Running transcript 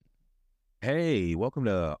Hey, welcome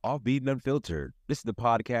to Offbeat Unfiltered. This is the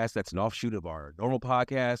podcast that's an offshoot of our normal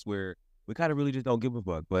podcast where we kind of really just don't give a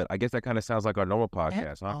fuck. But I guess that kind of sounds like our normal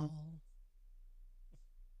podcast, huh?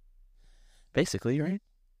 Basically, right?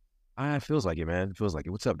 It feels like it, man. It feels like it.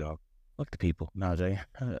 What's up, dog? Fuck the people. No, Jay.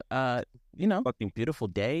 Fucking Beautiful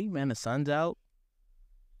day, man. The sun's out.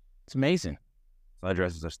 It's amazing.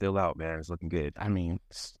 sundresses are still out, man. It's looking good. I mean,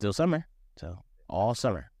 it's still summer, so all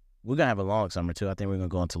summer. We're gonna have a long summer too. I think we're gonna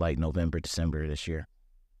go into like November, December this year.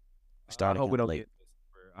 I Starting hope we out don't late. get this.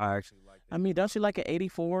 I actually like it. I mean, don't you like an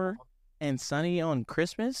 84 and sunny on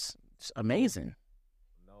Christmas? It's amazing.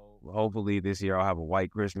 No, hopefully this year I'll have a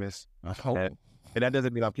white Christmas. I hope. And that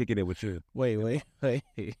doesn't mean I'm kicking it with you. Wait. Wait,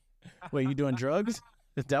 you doing drugs?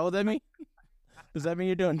 Is that what that mean? Does that mean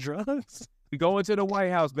you're doing drugs? We going to the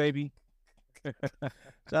White House, baby.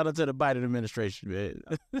 Shout out to the Biden administration, man.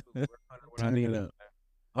 I need a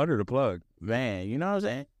 100 to plug. Man, you know what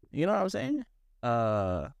I'm saying?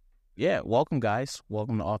 Yeah, welcome guys.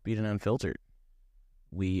 Welcome to Offbeat and Unfiltered.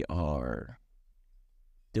 We are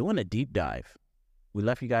doing a deep dive. We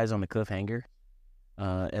left you guys on the cliffhanger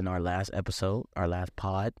in our last episode, our last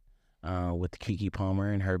pod, with Kiki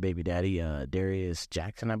Palmer and her baby daddy, Darius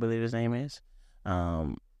Jackson, I believe his name is.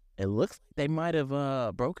 It looks like they might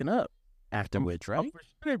have broken up afterwards, right? For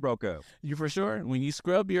sure they broke up. You for sure? When you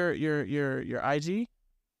scrub your IG?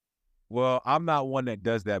 Well, I'm not one that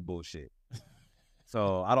does that bullshit.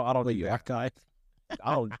 So I don't Wait, do you that. archive?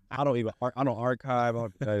 I don't archive. I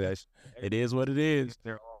don't do that shit. It is what it is.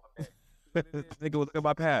 They're all nigga, look at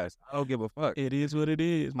my past. I don't give a fuck. It is what it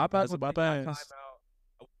is. My past, my past.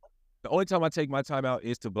 the only time I take my time out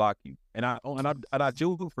is to block you, and I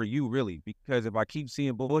do it for you really, because if I keep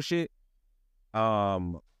seeing bullshit,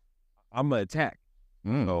 I'm gonna attack.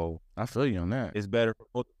 So I feel you on that. it's better for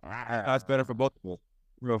both. It's better for both of us.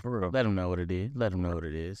 For real. Let them know what it is. Let them know what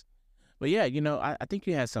it is. But yeah, I think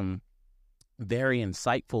you had some very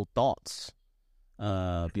insightful thoughts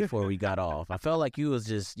before we got off. I felt like you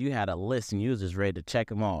had a list and you was just ready to check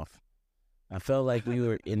them off. I felt like we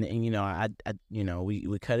were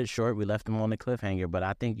we cut it short. We left them on the cliffhanger, but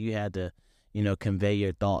I think you had to, convey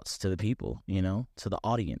your thoughts to the people, to the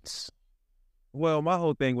audience. Well, my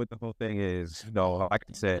whole thing with the whole thing is, like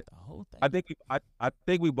I said, I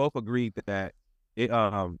think we both agreed that it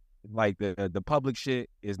like the public shit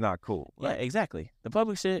is not cool. Right? Yeah, exactly. The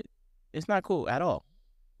public shit is not cool at all.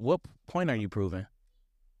 What point are you proving?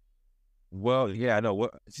 Well, yeah, I know.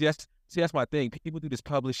 That's my thing. People do this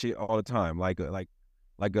public shit all the time. Like a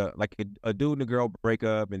dude and a girl break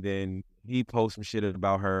up, and then he posts some shit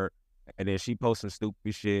about her, and then she posts some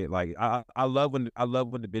stupid shit. Like I love when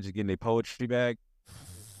the bitches getting their poetry back.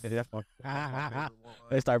 And that's my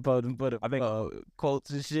they start putting quotes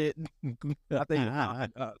and shit. I think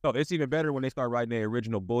no, it's even better when they start writing their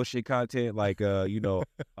original bullshit content. Like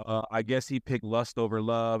I guess he picked lust over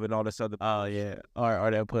love and all this other. Oh yeah, or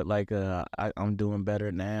they'll put like I'm doing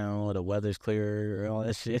better now. Or the weather's clear, or all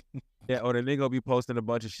that shit. Yeah, or then they gonna be posting a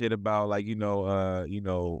bunch of shit about like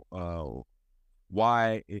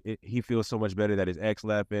why he feels so much better that his ex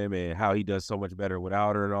left him and how he does so much better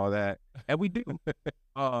without her and all that. And we do.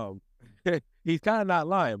 He's kind of not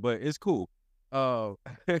lying, but it's cool. But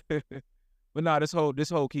nah, this whole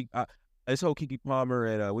Kiki Palmer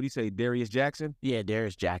and what do you say, Darius Jackson? Yeah,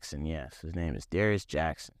 Darius Jackson. Yes, his name is Darius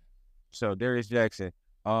Jackson. So Darius Jackson.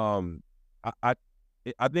 I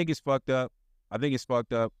think it's fucked up. I think it's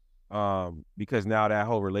fucked up. Because now that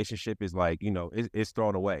whole relationship is like, it's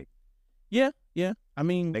thrown away. Yeah. I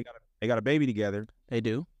mean, they got a baby together. They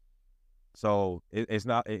do. So it's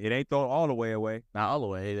not. It ain't thrown all the way away. Not all the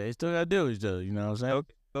way. They still gotta deal with each other. You know what I'm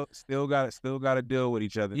saying? Still got to deal with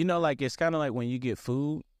each other. Like it's kind of like when you get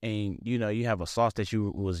food and you have a sauce that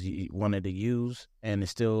you wanted to use and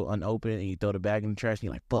it's still unopened and you throw the bag in the trash and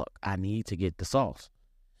you're like, fuck, I need to get the sauce.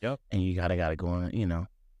 Yep. And you gotta go in.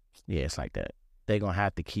 Yeah, it's like that. They're gonna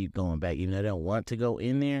have to keep going back, even though they don't want to go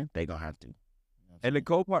in there. They're gonna have to. And the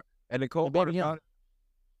cool part about it,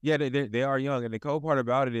 yeah, they are young. And the cool part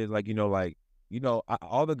about it is like,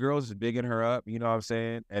 all the girls is bigging her up, you know what I'm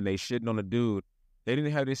saying? And they shitting on the dude. They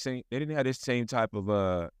didn't have this same type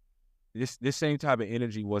of this same type of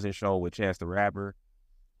energy wasn't shown with Chance the Rapper.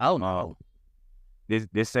 Oh no.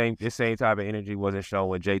 This same type of energy wasn't shown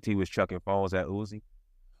when JT was chucking phones at Uzi.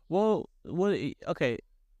 Well, okay.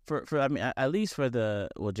 For I mean, at least for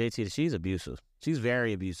JT, she's abusive. She's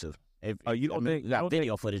very abusive. You don't think you got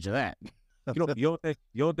video footage of that? You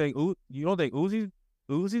don't think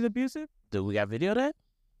Uzi's abusive? Do we got video of that?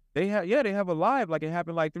 They have a live, like it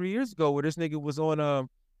happened like 3 years ago, where this nigga was on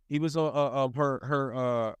he was on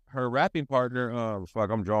her rapping partner. Fuck,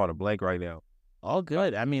 I'm drawing a blank right now. All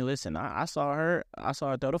good. I mean, listen, I saw her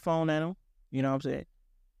throw the phone at him. You know what I'm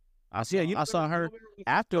saying? I saw her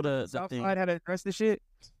after the thing. Southside had to address the shit.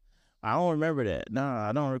 I don't remember that. No,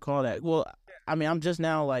 I don't recall that. Well, I mean, I'm just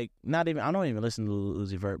now like I don't even listen to Lil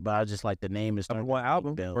Uzi Vert, but I just like the name is Number one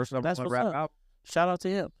album, first number one rap album. Shout out to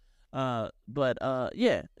him. But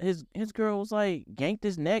yeah, his girl was like yanked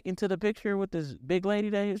his neck into the picture with this big lady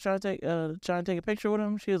that he was trying to take a picture with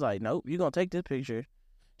him. She was like, "Nope, you gonna take this picture."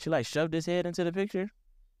 She like shoved his head into the picture.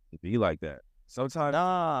 It be like that sometimes.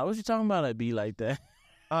 Nah, what you talking about? It be like that.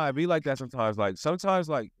 It be like that sometimes.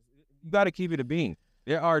 Like you got to keep it a bean.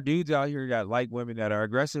 There are dudes out here that like women that are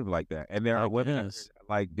aggressive like that, and there are women that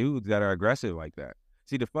like dudes that are aggressive like that.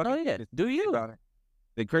 See the fucking do you?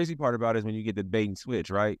 The crazy part about it is when you get the bait and switch,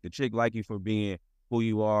 right? The chick like you for being who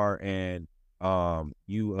you are and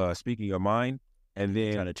you speaking your mind, and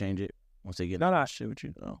then trying to change it once they get shit with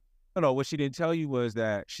you. Oh. No, what she didn't tell you was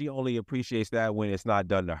that she only appreciates that when it's not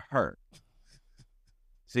done to her.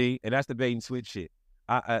 See, and that's the bait and switch shit.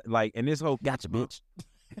 I like, and this whole gotcha, bitch.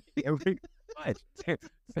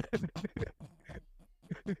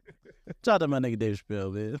 Shout out to my nigga Dave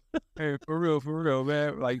Chappelle, man. Hey, for real,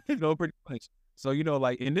 man. Like, pretty much. So,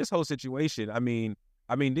 like in this whole situation, I mean,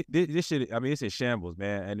 this shit. I mean, it's in shambles,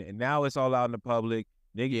 man. And now it's all out in the public.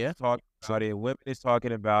 Niggas talking about it. Women is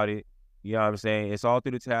talking about it. You know what I'm saying? It's all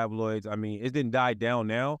through the tabloids. I mean, it didn't die down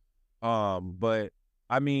now. But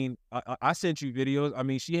I mean, I sent you videos. I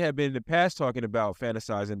mean, she had been in the past talking about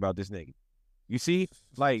fantasizing about this nigga. You see,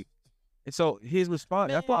 like, and so his response.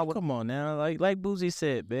 Man, that's why come on now, like Boozy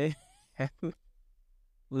said, man.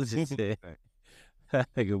 Boozy said. I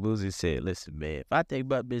think Boozy said, "Listen, man, if I take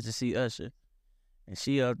my bitch to see Usher, and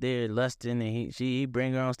she up there lusting, and he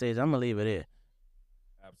bring her on stage, I'm gonna leave her there.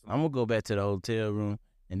 Absolutely. I'm gonna go back to the hotel room,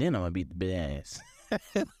 and then I'm gonna beat the bitch ass."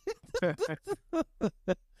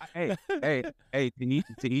 Hey, to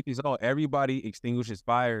each his own. Everybody extinguishes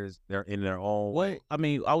fires. They're in their own way. I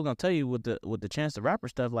mean, I was gonna tell you with the Chance the Rapper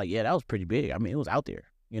stuff. Like, yeah, that was pretty big. I mean, it was out there.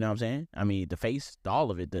 You know what I'm saying? I mean, the face,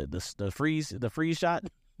 all of it, the freeze shot.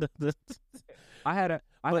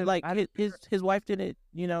 His wife didn't,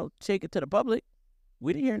 take it to the public.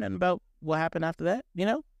 We didn't hear nothing about what happened after that.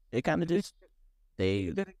 It kind of just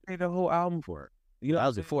they made the whole album for it. That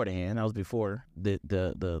was before the hand. That was before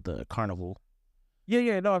the carnival.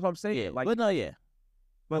 Yeah, no, if I'm saying yeah, like, but no, yeah.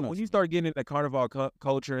 But when you start getting into carnival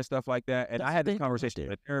culture and stuff like that, and I had this conversation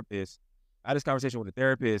with a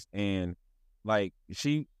therapist. And like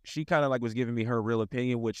she kind of like was giving me her real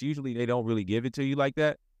opinion, which usually they don't really give it to you like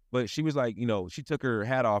that. But she was like, she took her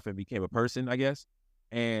hat off and became a person, I guess.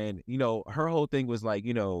 And her whole thing was like,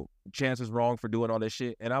 Chance was wrong for doing all this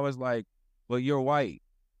shit. And I was like, well, you're white.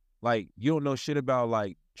 Like, you don't know shit about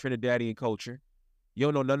like Trinidadian culture. You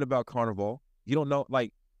don't know nothing about carnival. You don't know,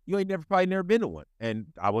 like, you ain't probably never been to one. And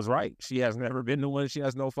I was right. She has never been to one. She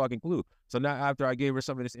has no fucking clue. So now after I gave her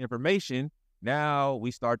some of this information, now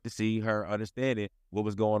we start to see her understanding what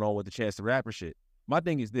was going on with the Chance the Rapper shit. My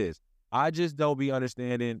thing is this. I just don't be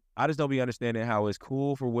understanding how it's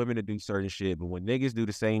cool for women to do certain shit, but when niggas do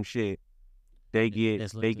the same shit, they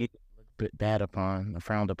get bad upon,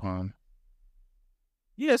 frowned upon.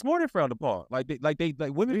 Yeah, it's more than frowned upon. Like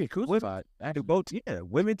women get crucified.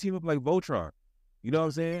 Women team up like Voltron. You know what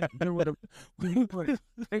I'm saying?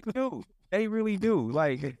 They do. They really do.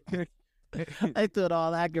 Like they doing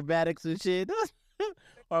all acrobatics and shit.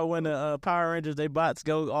 Or when the Power Rangers, they bots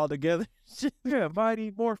go all together. Yeah,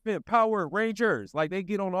 Mighty Morphin Power Rangers. Like, they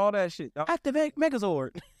get on all that shit. Activate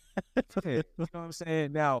Megazord. You know what I'm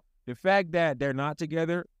saying? Now, the fact that they're not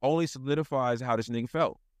together only solidifies how this nigga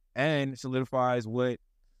felt. And solidifies what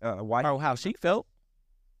how she felt.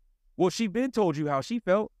 Well, she been told you how she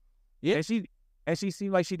felt. Yeah. And she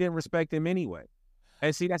seemed like she didn't respect him anyway.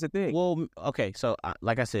 And see, that's the thing. Well, okay, so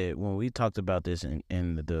like I said, when we talked about this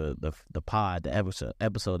in the pod, the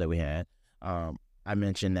episode that we had, I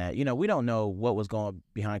mentioned that, we don't know what was going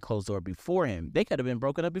behind closed door before him. They could have been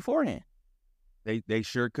broken up beforehand. They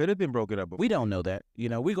sure could have been broken up before. We don't know that.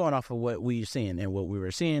 We're going off of what we're seeing, and what we were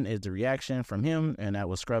seeing is the reaction from him, and that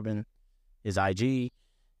was scrubbing his IG,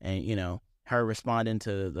 and, her responding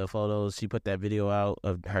to the photos. She put that video out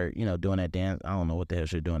of her, doing that dance. I don't know what the hell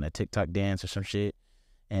she was doing, that TikTok dance or some shit.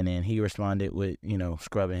 And then he responded with,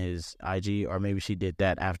 scrubbing his IG, or maybe she did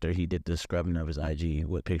that after he did the scrubbing of his IG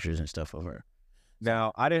with pictures and stuff of her.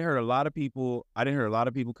 Now, I didn't hear a lot of people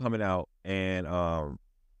coming out and,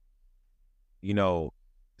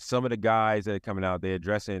 some of the guys that are coming out, they're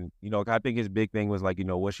addressing, I think his big thing was like,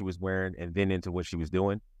 what she was wearing and then into what she was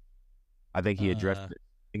doing. I think he addressed it.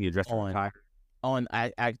 I think he addressed on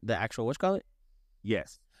the actual, what's called it?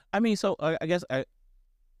 Yes. I mean, so I guess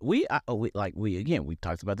we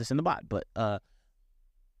talked about this in the bot, but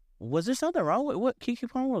was there something wrong with what Kiki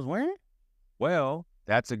Palmer was wearing? Well,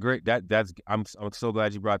 that's I'm so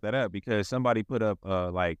glad you brought that up, because somebody put up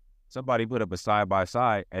a side by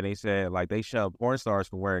side, and they said like they shoved porn stars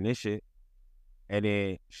for wearing this shit, and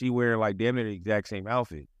then she wearing like damn near the exact same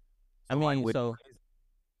outfit. I mean, so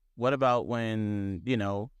what about when,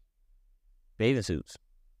 bathing suits?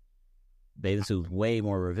 Bathing suits way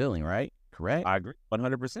more revealing, right? Correct? I agree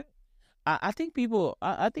 100%. I think people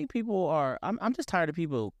are, I'm just tired of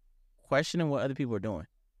people questioning what other people are doing.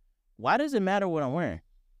 Why does it matter what I'm wearing?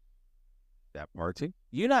 That part too.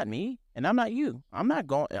 You're not me, and I'm not you. I'm not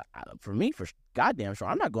going, for goddamn sure,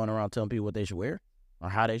 I'm not going around telling people what they should wear or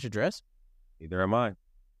how they should dress. Neither am I.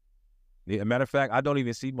 As a matter of fact, I don't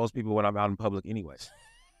even see most people when I'm out in public anyway.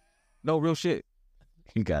 No, real shit.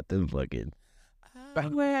 You got them fucking, I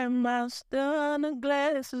wear my stunner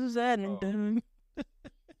glasses and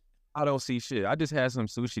I don't see shit. I just had some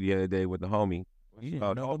sushi the other day with the homie.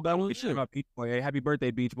 My Beach Boy. Hey, happy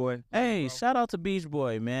birthday, Beach Boy. Hey, shout out to Beach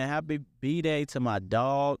Boy, man. Happy B-Day to my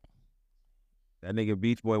dog. That nigga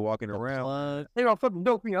Beach Boy walking around. Hey, I'm fucking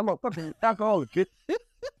dope. I'm a fucking alcoholic, bitch.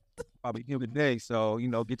 Probably him today, so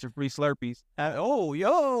get your free Slurpees. Yo.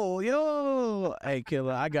 Hey,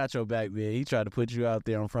 Killer, I got your back, man. He tried to put you out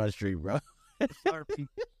there on Front Street, bro. Slurpee.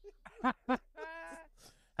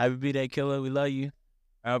 Happy B-Day, Killer. We love you.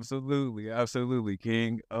 Absolutely,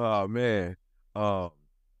 King. Oh man. At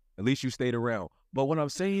least you stayed around. But what I'm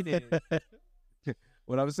saying is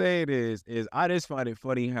I just find it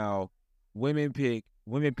funny how women pick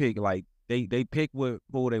like they pick what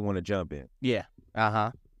pool they want to jump in. Yeah.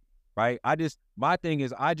 Right? My thing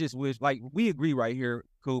is, I just wish, like, we agree right here,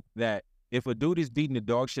 Coop, that if a dude is beating the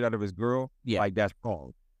dog shit out of his girl, like, that's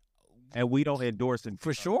wrong. And we don't endorse it.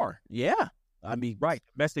 For sure. Yeah. I mean, right.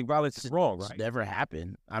 Domestic violence is wrong, right? It's never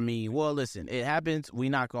happened. I mean, well, listen, it happens. I'm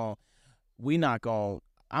not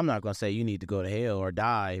gonna say you need to go to hell or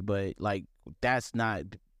die, but like,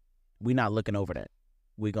 we're not looking over that.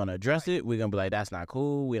 We're gonna address it. We're gonna be like, that's not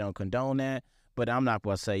cool. We don't condone that. But I'm not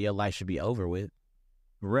gonna say your life should be over with.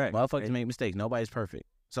 Correct. Motherfuckers make mistakes. Nobody's perfect.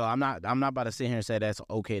 So I'm not about to sit here and say that's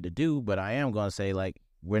okay to do, but I am gonna say, like,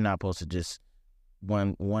 we're not supposed to just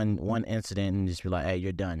one incident and just be like, hey,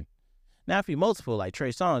 you're done. Now, if you multiple, like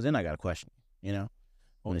Trey Songz, then I got a question,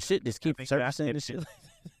 When the shit just keeps surfacing and shit.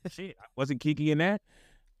 Shit, wasn't Kiki in that?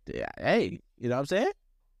 Yeah, hey, you know what I'm saying?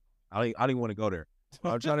 I don't even want to go there.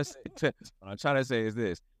 What I'm trying to say is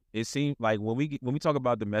this. It seems like when we talk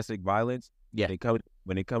about domestic violence,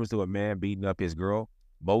 when it comes to a man beating up his girl,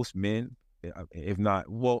 most men, if not,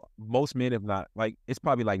 like, it's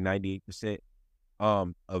probably like 98%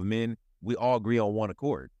 of men, we all agree on one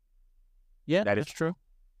accord. Yeah, that's true.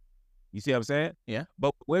 You see what I'm saying? Yeah.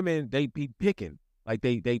 But women, they be picking. Like,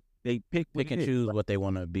 they pick and choose what they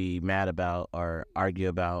want to be mad about or argue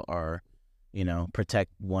about or,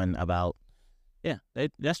 protect one about. Yeah,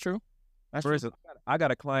 that's true. For instance, I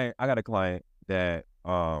got a client that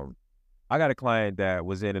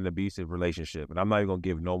was in an abusive relationship, and I'm not even gonna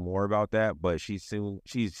give no more about that. But she's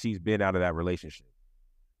been out of that relationship.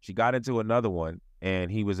 She got into another one,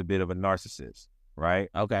 and he was a bit of a narcissist, right?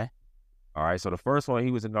 Okay. All right. So the first one,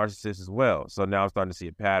 he was a narcissist as well. So now I'm starting to see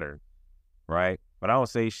a pattern, right? But I don't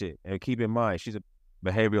say shit. And keep in mind, she's a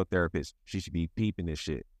behavioral therapist. She should be peeping this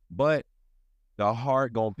shit. But the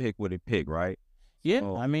heart gonna pick what it pick, right? Yeah.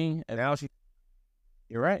 So I mean, now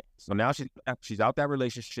you're right. So now she's out that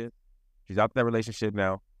relationship. She's out that relationship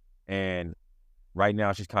now, and right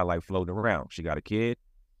now she's kind of like floating around. She got a kid,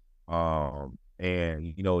 and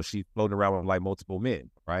she's floating around with like multiple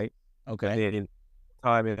men, right? Okay. And then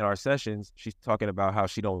time in our sessions, she's talking about how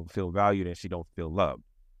she don't feel valued and she don't feel loved.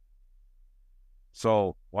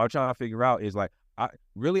 So what I'm trying to figure out is, like, I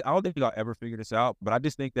don't think I'll ever figure this out, but I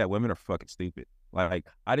just think that women are fucking stupid. Like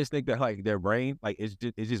I just think that, like, their brain, like, it's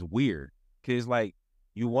just weird. Cause, like,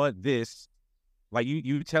 you want this, like,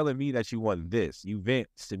 you telling me that you want this. You vent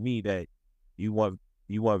to me that you want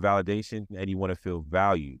validation and you want to feel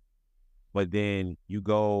valued. But then you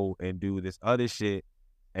go and do this other shit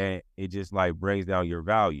and it just, like, brings down your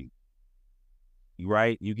value.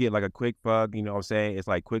 Right? You get like a quick fuck, you know what I'm saying? It's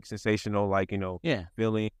like quick, sensational, like,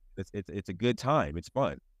 feeling. It's a good time. It's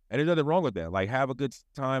fun. And there's nothing wrong with that. Like, have a good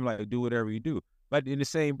time, like, do whatever you do. But in the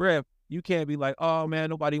same breath, you can't be like, oh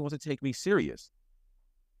man, nobody wants to take me serious.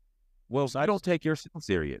 Well, I don't take yourself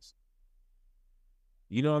serious.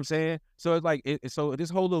 You know what I'm saying? So it's like, so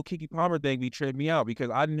this whole little Kiki Palmer thing be tripped me out,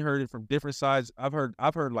 because I didn't heard it from different sides. I've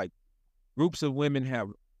heard like groups of women have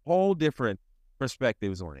whole different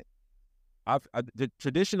perspectives on it. The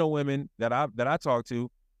traditional women that I talk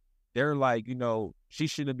to, they're like, she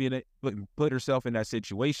shouldn't have been put herself in that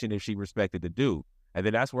situation if she respected the dude. And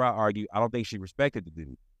then that's where I argue, I don't think she respected the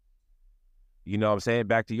dude. You know what I'm saying?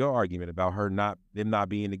 Back to your argument about them not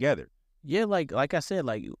being together. Yeah, like I said,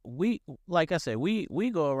 we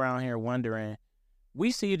go around here wondering.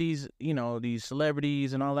 We see these, these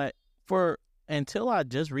celebrities and all that until I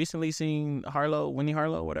just recently seen Winnie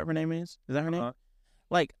Harlow, whatever her name is. Is that her name?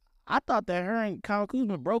 Like, I thought that her and Kyle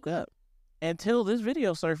Kuzma broke up until this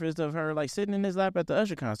video surfaced of her like sitting in his lap at the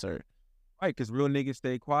Usher concert. Right, because real niggas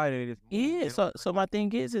stay quiet. Yeah, so my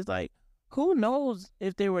thing is like, who knows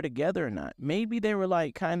if they were together or not? Maybe they were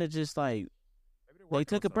like kind of just like, they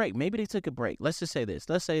took a break. Maybe they took a break. Let's just say this.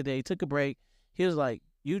 Let's say they took a break. He was like,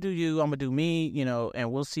 you do you, I'm going to do me,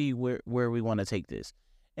 and we'll see where we want to take this.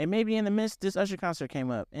 And maybe in the midst, this Usher concert came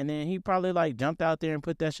up, and then he probably, like, jumped out there and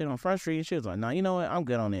put that shit on Front Street, and she was like, no, you know what, I'm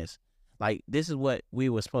good on this. Like, this is what we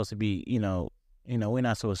were supposed to be, we're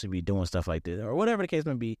not supposed to be doing stuff like this, or whatever the case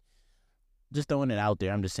may be. Just throwing it out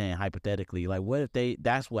there, I'm just saying hypothetically, like, what if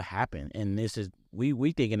that's what happened, and this is,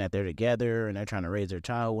 we thinking that they're together, and they're trying to raise their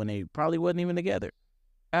child when they probably wasn't even together.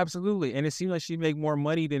 Absolutely, and it seems like she make more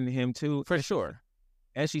money than him, too. For sure.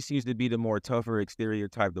 And she seems to be the more tougher exterior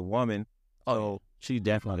type of woman. Oh, she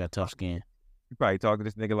definitely got tough skin. You probably talk to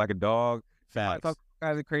this nigga like a dog. Facts. Talk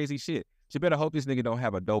kinds of crazy shit. She better hope this nigga don't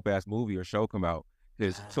have a dope ass movie or show come out.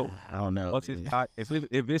 I don't know. Once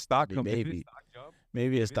if his stock comes,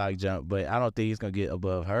 maybe a stock jump, but I don't think he's gonna get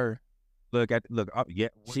above her. Yeah.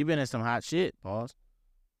 She been in some hot shit. Pause.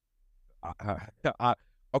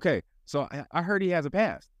 Okay, so I heard he has a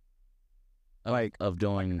past, of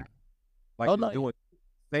doing, doing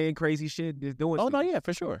saying crazy shit, just doing. Oh no, yeah,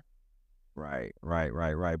 for sure. Right.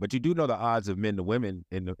 But you do know the odds of men to women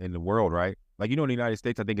in the world, right? Like, in the United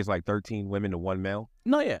States, I think it's like 13 women to 1 male.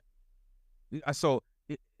 No, yeah. So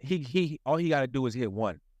he all he got to do is hit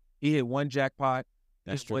one. He hit one jackpot.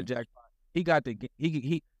 That's true. One jackpot. He got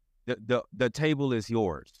the table is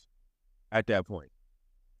yours at that point.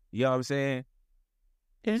 You know what I'm saying?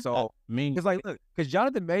 Yeah. So it's like, look, because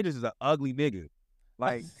Jonathan Majors is an ugly nigga.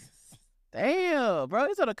 Like, damn, bro,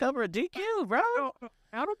 he's on the cover of GQ, bro.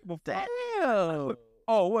 I don't give a fuck. Damn.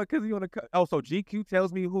 Oh, what? Because he on the so GQ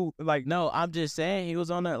tells me who? Like, no, I'm just saying he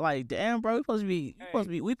was on the like, damn, bro, we supposed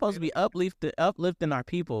to be uplifting our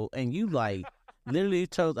people, and you like literally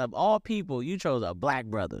chose of all people, you chose a black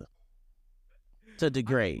brother to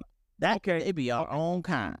degrade. It be our own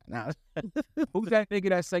kind. Now, who's that nigga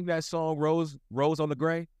that sang that song Rose on the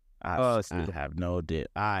Grave? I have no idea.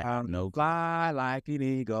 I have no fly like an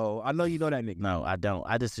eagle. I know you know that nigga. No, I don't.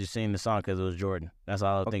 I just seen the song because it was Jordan. That's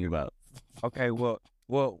all I was thinking about. Okay, well,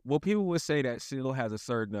 people would say that Seal has a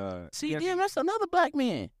certain. Damn, that's another black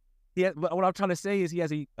man. Yeah, but what I'm trying to say is he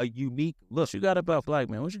has a unique look. What you got about black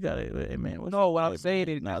man? What you got, hey, man? What I'm saying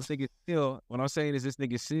is this nigga Seal. What I'm saying is this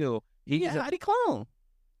nigga Seal. He's a hottie clone,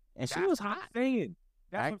 and she was hot.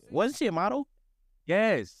 Wasn't she a model?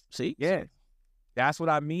 Yes. See? Yes. That's what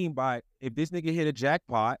I mean by if this nigga hit a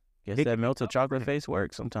jackpot. Guess that melted chocolate face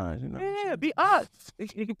works sometimes. Yeah, be up.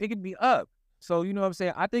 It can be up. So you know what I'm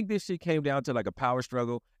saying. I think this shit came down to like a power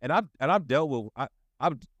struggle, and I've dealt with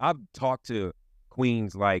I've talked to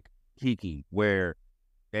queens like Kiki where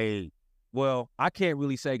I can't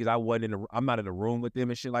really say because I'm not in the room with them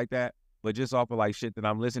and shit like that, but just off of like shit that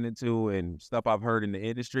I'm listening to and stuff I've heard in the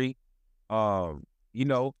industry,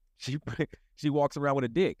 she walks around with a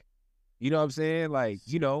dick. You know what I'm saying? Like,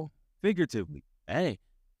 figuratively. Hey,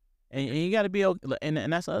 and you got to be okay.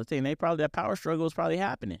 And that's the other thing. That power struggle was probably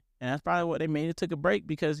happening. And that's probably what they made it took a break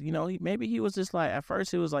because, maybe he was just like, at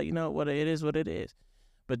first he was like, what it is, what it is.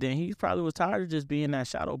 But then he probably was tired of just being that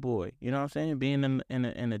shadow boy. You know what I'm saying? Being in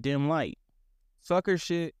a dim light. Sucker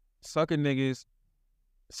niggas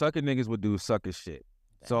would do sucker shit.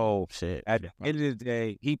 So at the end of the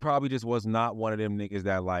day, he probably just was not one of them niggas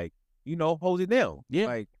that like, holds it down. Yeah.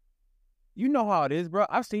 Like, you know how it is, bro.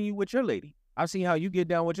 I've seen you with your lady. I've seen how you get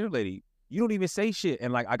down with your lady. You don't even say shit.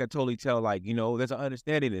 And, like, I could totally tell, like, there's an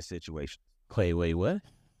understanding in this situation. Wait, what?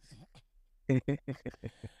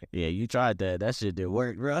 Yeah, you tried that. That shit didn't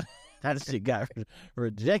work, bro. That shit got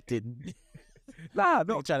rejected. No.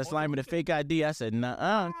 You try to slime me the fake ID. I said,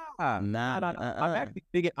 nah. I'm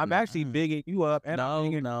actually bigging you up. And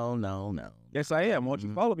No. Yes, I am. Won't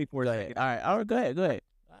you follow me for a second? All right, go ahead.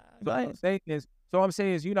 So I'm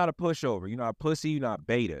saying is you're not a pushover. You're not a pussy. You're not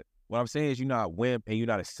beta. What I'm saying is you're not a wimp and you're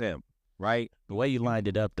not a simp, right? The way you lined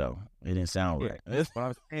it up, though, it didn't sound right.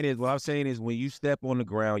 What I'm saying is when you step on the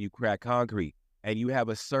ground, you crack concrete and you have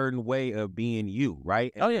a certain way of being you,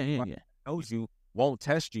 right? And Yeah. Knows you won't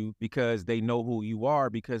test you because they know who you are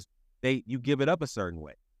because you give it up a certain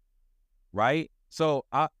way, right? So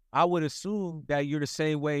I would assume that you're the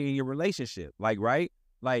same way in your relationship. Like, right?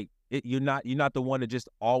 Like you're not the one to just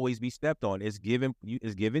always be stepped on. It's give and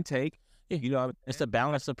take. Yeah. You know, It's a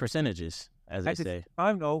balance of percentages, as they at the say.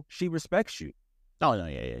 time, though, she respects you. Oh no,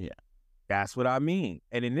 yeah. That's what I mean.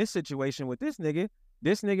 And in this situation with this nigga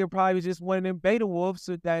probably was just one of them beta wolves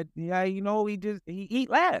so that, yeah, you know, he eat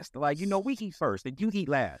last. Like, you know, we eat first and you eat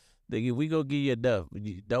last. Nigga, we gonna give you a duff.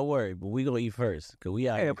 Don't worry, but we gonna eat first. Cause we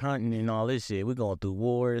out here hunting and all this shit. We going through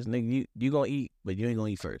wars. Nigga, you gonna eat, but you ain't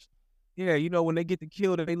gonna eat first. Yeah, you know, when they get to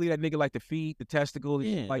kill, they leave that nigga like the feet, the testicles,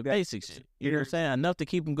 Yeah, like the that. basic shit. You know what I'm saying? Enough to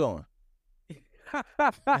keep them going.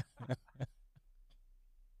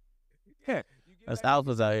 Yeah. Us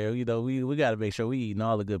alphas out here, you know, we gotta make sure we eating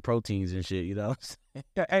all the good proteins and shit, you know what I'm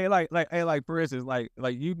saying? Yeah, like for instance, like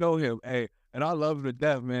you know him, hey, and I love him to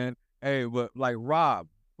death, man. Hey, but like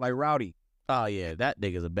Rowdy. Oh yeah, that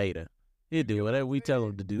nigga's a beta. He'll do whatever we tell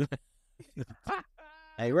him to do.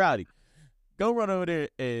 Hey, Rowdy, go run over there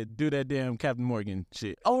and do that damn Captain Morgan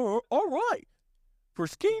shit. Oh, all right. For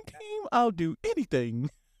Scheme Team, I'll do anything.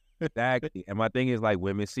 Exactly. And my thing is, like,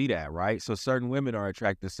 women see that, right? So certain women are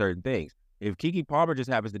attracted to certain things. If Kiki Palmer just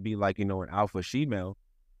happens to be like, you know, an alpha female,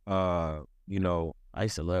 you know. I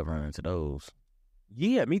used to love running into those.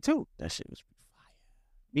 Yeah, me too. That shit was fire.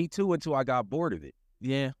 Me too, until I got bored of it.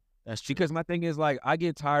 Yeah, that's true. Because my thing is, like, I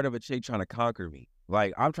get tired of a chick trying to conquer me.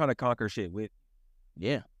 Like, I'm trying to conquer shit with.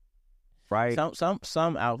 Yeah. Right.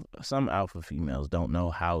 Some alpha females don't know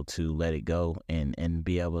how to let it go and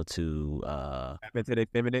be able to tap into their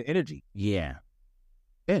feminine energy. Yeah.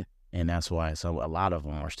 And that's why a lot of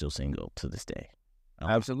them are still single to this day.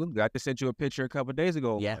 Absolutely. I just sent you a picture a couple of days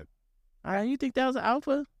ago. Yeah. All right, you think that was an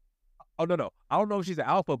alpha? Oh no. I don't know if she's an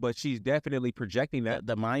alpha, but she's definitely projecting that.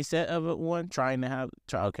 The mindset of it, one trying to have.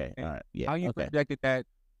 Okay. All right. Yeah. How you okay. projected that?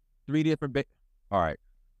 3 different. All right.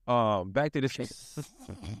 Back to this.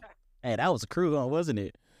 Hey, that was a crew on, wasn't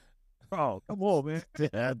it? Oh, come on,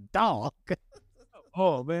 man. Dog.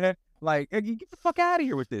 Oh, man. Like, get the fuck out of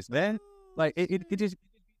here with this, man. Like, it just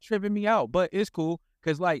tripping me out. But it's cool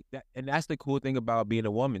because, like, and that's the cool thing about being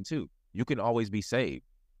a woman, too. You can always be saved.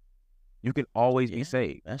 You can always be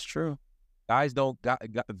saved. That's true. Guys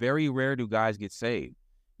very rare do guys get saved.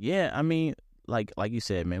 Yeah, I mean, like you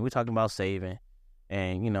said, man, we're talking about saving.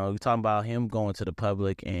 And, you know, we're talking about him going to the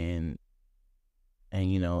public and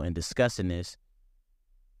you know, and discussing this,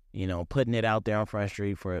 you know, putting it out there on Front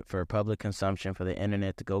Street for public consumption, for the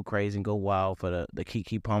internet to go crazy and go wild, for the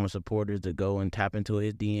Kiki Palmer supporters to go and tap into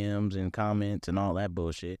his DMs and comments and all that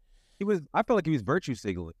bullshit. I feel like he was virtue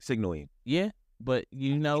signaling. Yeah, but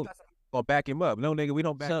you know, gonna back him up. No, nigga, we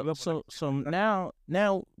don't back him up. So now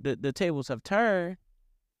the tables have turned,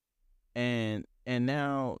 and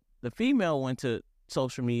now the female went to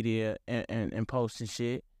social media and posting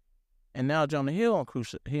shit. And now Jonah Hill on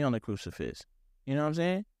the crucifix. You know what I'm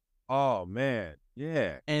saying? Oh man,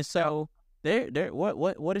 yeah. And so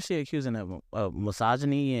what is she accusing of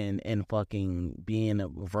misogyny and fucking being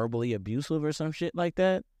verbally abusive or some shit like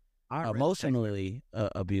that? Emotionally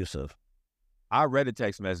abusive. I read the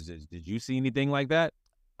text messages. Did you see anything like that?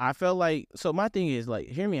 I felt like, so my thing is, like,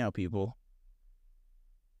 hear me out, people.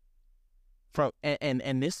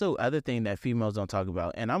 And this is the other thing that females don't talk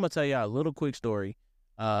about. And I'm gonna tell y'all a little quick story.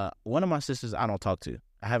 One of my sisters I don't talk to.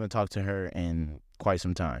 I haven't talked to her in quite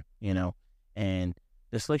some time, you know. And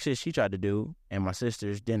the slick shit she tried to do, and my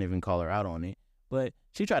sisters didn't even call her out on it, but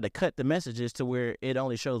she tried to cut the messages to where it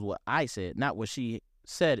only shows what I said, not what she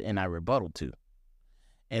said and I rebutted to.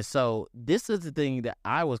 And so this is the thing that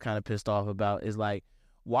I was kind of pissed off about, is like,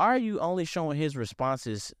 why are you only showing his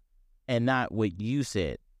responses and not what you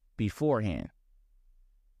said beforehand?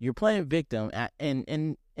 You're playing victim,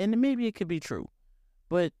 and maybe it could be true.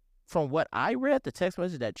 But from what I read, the text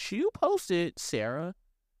message that you posted, Sarah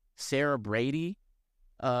Brady,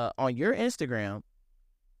 on your Instagram,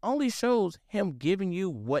 only shows him giving you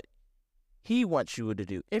what he wants you to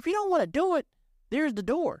do. If you don't want to do it, there's the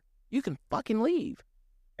door. You can fucking leave.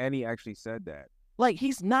 And he actually said that. Like,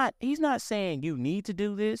 he's not saying you need to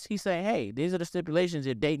do this. He's saying, hey, these are the stipulations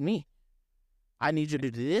you're dating me. I need you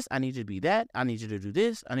to do this. I need you to be that. I need you to do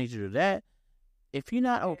this. I need you to do that. If you're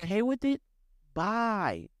not okay with it,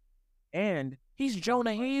 bye. And he's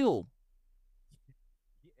Jonah Hill.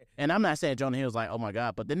 And I'm not saying Jonah Hill's like, oh my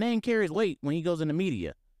God, but the name carries weight when he goes in the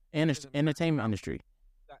media and entertainment industry.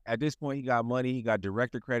 At this point, he got money. He got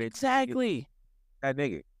director credits. Exactly. That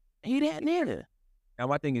nigga. He that nigga. Now,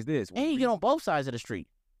 my thing is this. And he get on both sides of the street.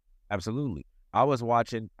 Absolutely. I was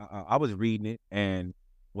watching, I was reading it, and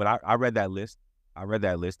when I read that list,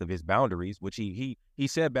 of his boundaries, which he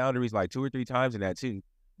said boundaries like 2 or 3 times in that too.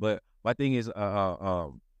 But my thing is,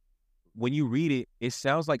 when you read it, it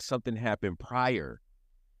sounds like something happened prior.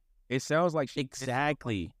 It sounds like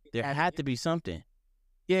Exactly. There had to be something.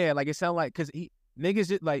 Yeah, like it sounds like because niggas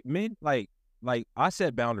just like men like I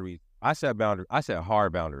set boundaries. I set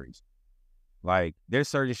hard boundaries. Like there's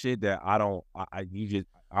certain shit that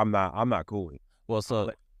I'm not cool with. Well,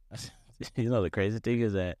 so you know the crazy thing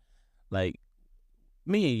is that like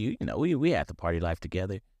me and you know, we have the party life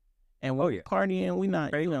together, and when we partying, we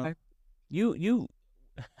not you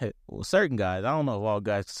well, certain guys. I don't know if all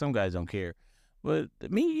guys. Some guys don't care, but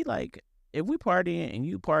me like if we partying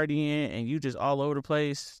and you just all over the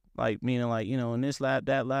place, like meaning like in this lap,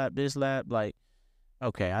 that lap, this lap, like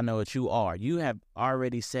okay, I know what you are. You have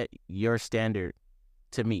already set your standard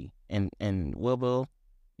to me, and Will'Bill,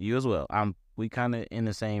 you as well. We kind of in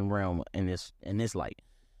the same realm in this light.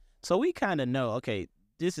 So we kind of know, okay,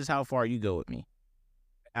 this is how far you go with me.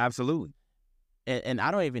 Absolutely. And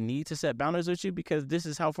I don't even need to set boundaries with you because this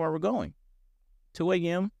is how far we're going. 2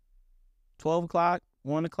 a.m., 12 o'clock,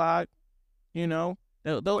 1 o'clock,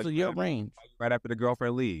 those are your range. Right after the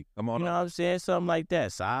girlfriend leave. Come on. You know what I'm saying? Something like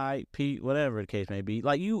that. Side, Pete, whatever the case may be.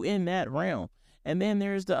 Like you in that realm. And then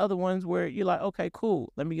there's the other ones where you're like, okay,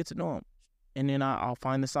 cool. Let me get to know them. And then I'll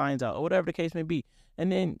find the signs out or whatever the case may be.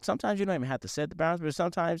 And then sometimes you don't even have to set the boundaries, but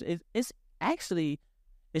sometimes it's actually,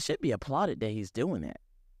 it should be applauded that he's doing that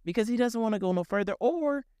because he doesn't want to go no further,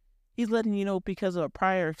 or he's letting you know because of a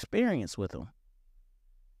prior experience with him.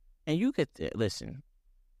 And you could, listen,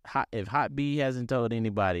 if Hot B hasn't told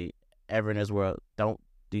anybody ever in this world,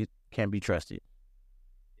 can't be trusted.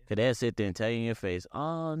 Because they'll sit there and tell you in your face,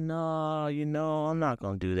 oh, no, I'm not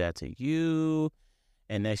going to do that to you.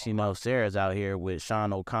 And next you know, Sarah's out here with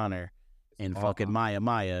Sean O'Connor and fucking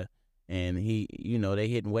Maya, and he, they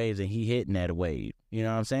hitting waves and he hitting that wave. You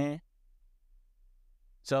know what I'm saying?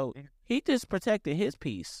 So he just protected his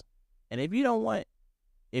peace. And if you don't want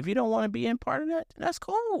to be in part of that, that's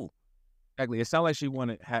cool. Exactly. It sounds like she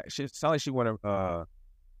want to. It sounds like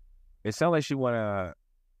she want to.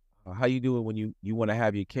 How you do it when you want to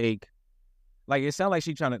have your cake? Like it sounds like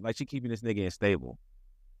she trying to she keeping this nigga unstable.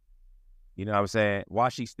 You know what I'm saying?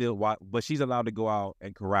 But she's allowed to go out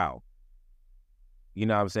and corral. You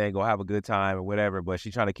know what I'm saying? Go have a good time or whatever. But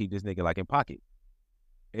she's trying to keep this nigga like in pocket.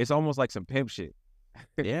 It's almost like some pimp shit.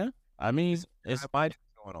 Yeah, I mean, it's going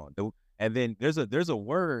on. And then there's a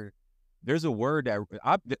word that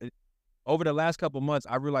over the last couple months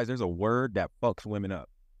I realized there's a word that fucks women up.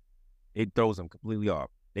 It throws them completely off.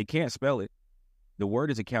 They can't spell it. The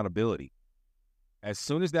word is accountability. As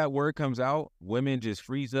soon as that word comes out, women just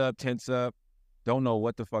freeze up, tense up, don't know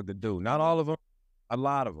what the fuck to do. Not all of them, a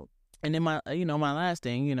lot of them. And then my last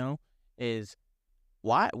thing, is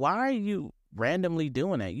why are you randomly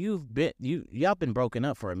doing that? Y'all been broken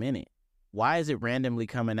up for a minute. Why is it randomly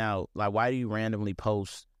coming out? Like, why do you randomly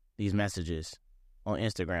post these messages on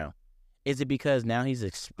Instagram? Is it because now he's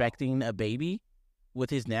expecting a baby with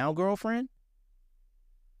his now girlfriend?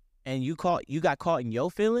 And you got caught in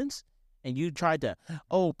your feelings? And you tried to,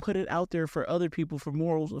 put it out there for other people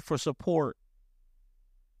for support.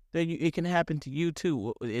 Then it can happen to you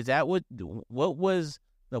too. Is that what was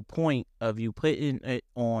the point of you putting it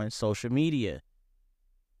on social media?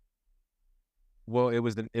 Well, it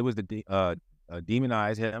was to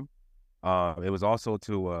demonize him. It was also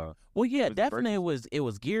to. Well, yeah, definitely it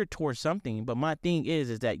was geared towards something. But my thing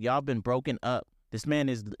is that y'all been broken up. This man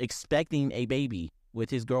is expecting a baby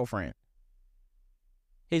with his girlfriend.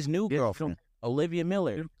 His new girlfriend, Olivia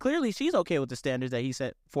Miller. Clearly, she's okay with the standards that he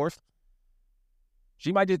set forth.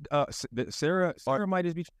 She might just Sarah might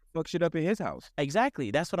just be fuck shit up in his house. Exactly,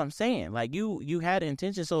 that's what I'm saying. Like you had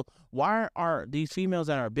intention. So why are these females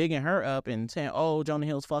that are bigging her up and saying, "Oh, Jonah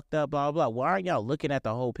Hill's fucked up," blah blah? Why aren't y'all looking at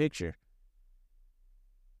the whole picture?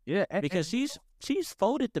 Yeah, because she's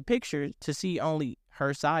folded the picture to see only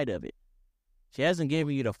her side of it. She hasn't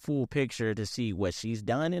given you the full picture to see what she's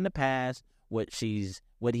done in the past, what he's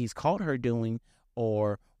caught her doing,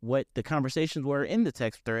 or what the conversations were in the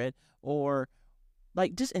text thread, or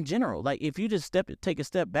like just in general. Like if you just take a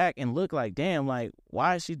step back and look like, damn, like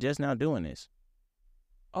why is she just now doing this?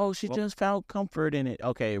 Oh, she just found comfort in it.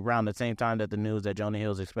 Okay, around the same time that the news that Jonah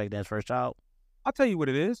Hill's expecting his first child. I'll tell you what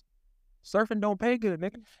it is. Surfing don't pay good,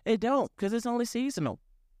 nigga. It don't, because it's only seasonal.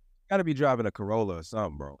 Gotta be driving a Corolla or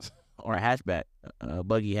something, bro. Or a hatchback, a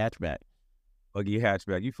buggy hatchback. Buggy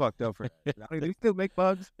hatchback. You fucked up for that. You still make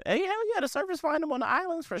bugs? Hey, hell yeah, the surfers find them on the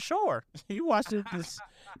islands for sure. You watch the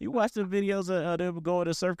videos of them going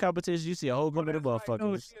to surf competitions, you see a whole group of motherfuckers.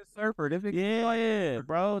 No, she's a surfer. Yeah,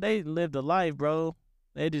 bro. They live the life, bro.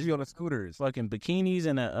 They just be on the scooters. Fucking bikinis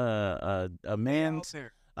and a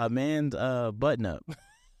man's button up.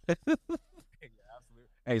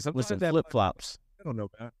 Hey, sometimes with some that flip flops. I don't know,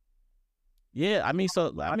 man. Yeah, I mean,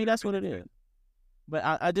 that's what it is. But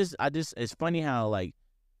I just, it's funny how like,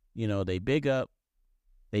 you know, they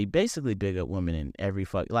basically big up women in every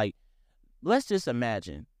like, let's just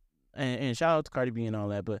imagine, and shout out to Cardi B and all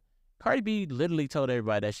that, but Cardi B literally told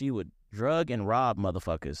everybody that she would drug and rob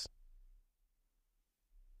motherfuckers,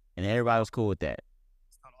 and everybody was cool with that.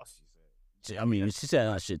 That's not all she said. I mean, she said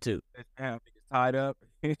that shit too. Have niggas tied up.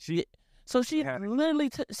 So she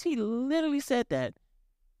literally said that,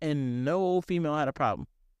 and no female had a problem.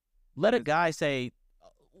 Let a guy say,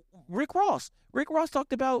 Rick Ross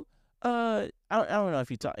talked about I don't know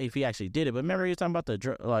if he actually did it, but remember he was talking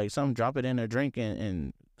about like some drop it in a drink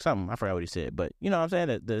and something. I forgot what he said, but you know what I'm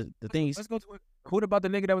saying, the things. Let's go to it. Who about the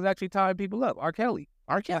nigga that was actually tying people up? R. Kelly.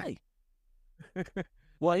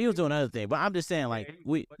 Well, he was doing other thing, but I'm just saying like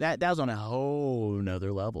that was on a whole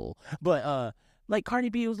nother level. But like Cardi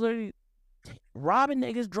B was literally robbing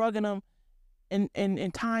niggas, drugging them,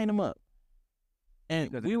 and tying them up,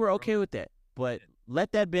 and we were okay with that. But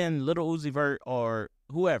let that been Little Uzi Vert or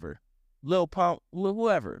whoever, Lil Pump,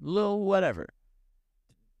 whoever, Lil whatever.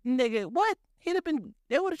 Nigga, what?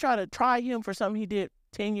 They would have tried to try him for something he did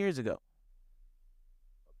 10 years ago.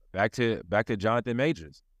 Back to Jonathan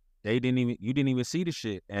Majors. You didn't even see the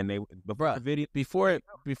shit, and the video before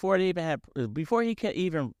he could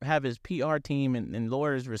even have his PR team and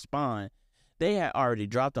lawyers respond, they had already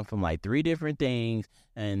dropped him from like 3 different things,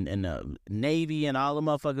 and the Navy and all the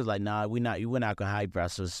motherfuckers like, nah, we're not gonna hype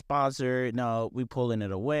us as a sponsor. No, we pulling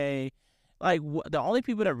it away. Like the only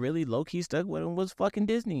people that really low key stuck with him was fucking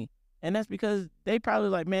Disney, and that's because they probably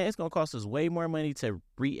like, man, it's gonna cost us way more money to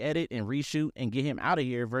re-edit and reshoot and get him out of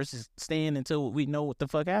here versus staying until we know what the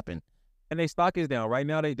fuck happened. And they stock is down right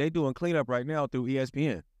now. They doing cleanup right now through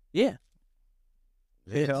ESPN. Yeah.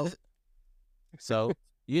 Yeah. So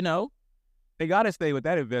you know. They gotta stay with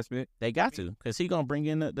that investment. They got to, because he gonna bring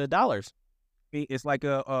in the dollars. It's like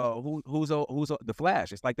who's the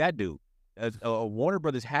Flash. It's like that dude. Warner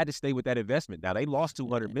Brothers had to stay with that investment. Now they lost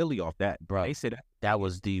 $200 million off that, bro. They said that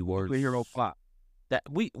was the worst hero flop. That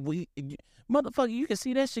we motherfucker, you can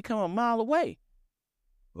see that shit come a mile away.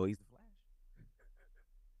 Well, he's the Flash.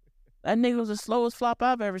 That nigga was the slowest flop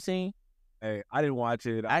I've ever seen. Hey, I didn't watch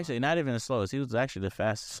it. Actually, not even the slowest. He was actually the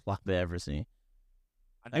fastest flop I've ever seen.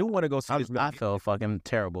 I do want to go see this. I felt fucking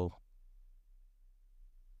terrible.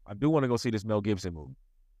 I do want to go see this Mel Gibson movie.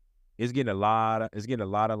 It's getting a lot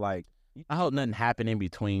of like. I hope nothing happened in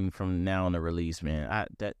between from now and the release, man.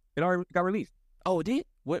 It already got released. Oh, it did?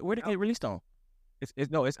 Where did it get released on?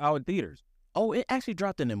 It's out in theaters. Oh, it actually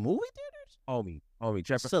dropped in the movie theaters? Homie,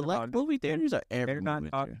 check select movie theaters or every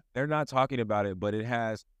they're not talking about it, but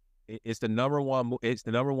it's the number one. It's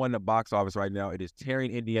the number one in the box office right now. It is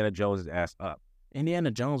tearing Indiana Jones' ass up.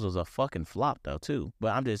 Indiana Jones was a fucking flop though too.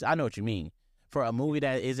 But I know what you mean. For a movie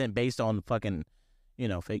that isn't based on fucking,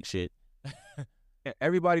 fake shit.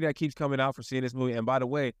 Everybody that keeps coming out for seeing this movie, and by the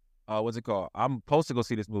way, what's it called? I'm supposed to go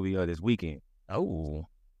see this movie this weekend. Oh.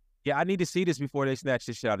 Yeah, I need to see this before they snatch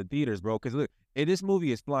this shit out of theaters, bro. Because look, this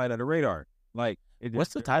movie is flying under the radar. Like,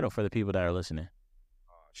 what's the title for the people that are listening?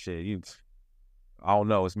 Oh, shit, I don't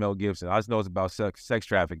know. It's Mel Gibson. I just know it's about sex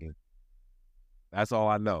trafficking. That's all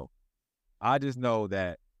I know. I just know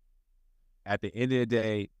that at the end of the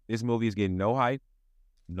day, this movie is getting no hype.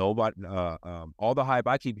 Nobody, all the hype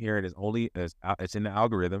I keep hearing is it's in the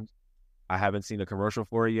algorithms. I haven't seen a commercial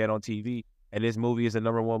for it yet on TV, and this movie is the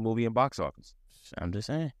number one movie in box office. I'm just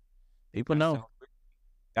saying, people know.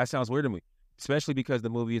 That sounds weird to me, especially because the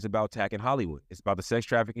movie is about attacking Hollywood. It's about the sex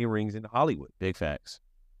trafficking rings in Hollywood. Big facts.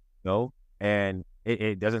 No, and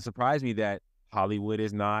it doesn't surprise me that Hollywood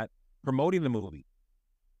is not promoting the movie.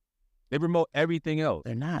 They promote everything else.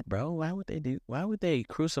 They're not, bro. Why would they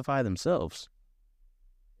crucify themselves?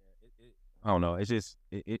 I don't know. It's just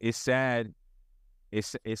it's sad.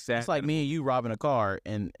 It's sad. It's like me and you robbing a car,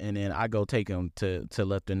 and then I go take them to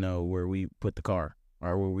let them know where we put the car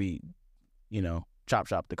or where we, chop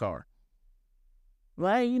shop the car.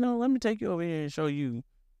 Like, let me take you over here and show you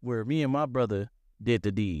where me and my brother did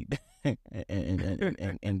the deed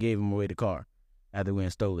and gave him away the car after we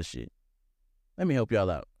stole the shit. Let me help y'all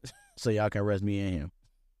out so y'all can arrest me and him.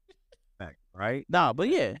 Right? Nah, but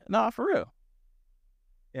yeah, for real.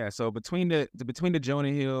 Yeah, so between the Jonah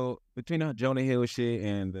Hill shit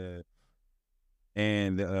and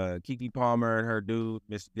the Kiki Palmer and her dude,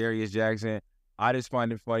 Mr. Darius Jackson, I just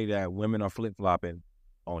find it funny that women are flip flopping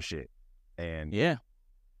on shit, and yeah,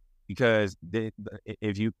 because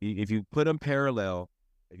if you put them parallel,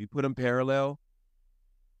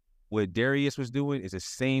 what Darius was doing is the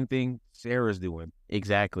same thing Sarah's doing.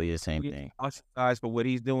 Exactly the same thing. Ostracized for what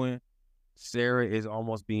he's doing. Sarah is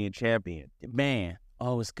almost being championed. Man,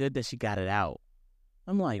 oh, it's good that she got it out.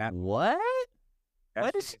 I'm like, what?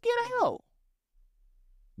 Why did she get out?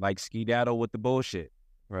 Like skedaddle with the bullshit.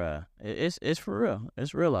 Bruh, it's for real.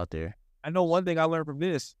 It's real out there. I know one thing I learned from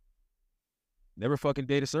this. Never fucking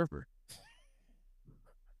date a surfer.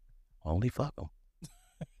 Only fuck him.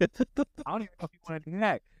 I don't even know if you want to do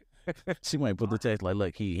that. She might put the text like,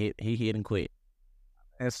 look, he hit and quit.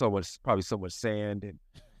 And probably so much sand. And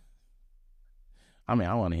I mean,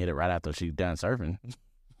 I want to hit it right after she's done surfing.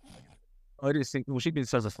 I just think, well, she's been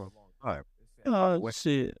surfing for a long time. Oh,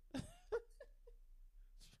 shit.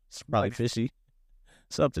 It's probably fishy.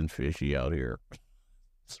 Something fishy out here.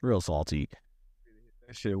 It's real salty.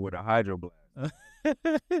 That shit with a hydro blast.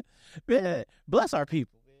 Man, bless our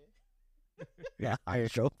people, man. Yeah,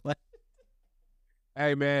 hydro blast.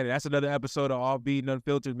 Hey, man, that's another episode of Offbeat and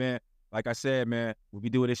Unfiltered, man. Like I said, man, we'll be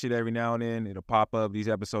doing this shit every now and then. It'll pop up. These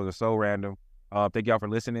episodes are so random. Thank y'all for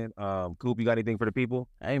listening. Coop, you got anything for the people?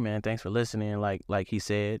 Hey, man, thanks for listening. Like he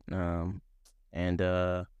said, and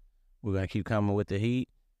we're gonna keep coming with the heat.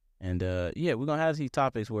 And yeah, we're gonna have these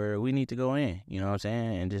topics where we need to go in. You know what I'm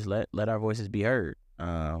saying? And just let our voices be heard.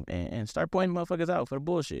 And start pointing motherfuckers out for the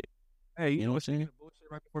bullshit. Hey, you know what I'm saying?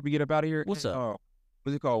 Bullshit right before we get up out of here. What's up?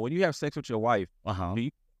 What's it called? When you have sex with your wife, do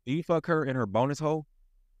you fuck her in her bonus hole?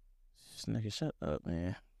 This nigga, shut up,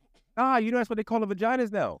 man. You know that's what they call the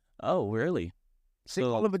vaginas now. Oh, really? They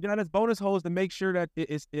call the vaginas bonus holes to make sure that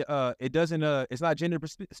it's not gender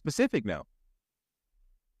specific now.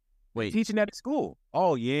 Wait, teaching that at school.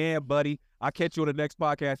 Oh yeah, buddy. I'll catch you on the next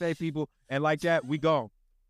podcast. Hey people, and like that, we gone.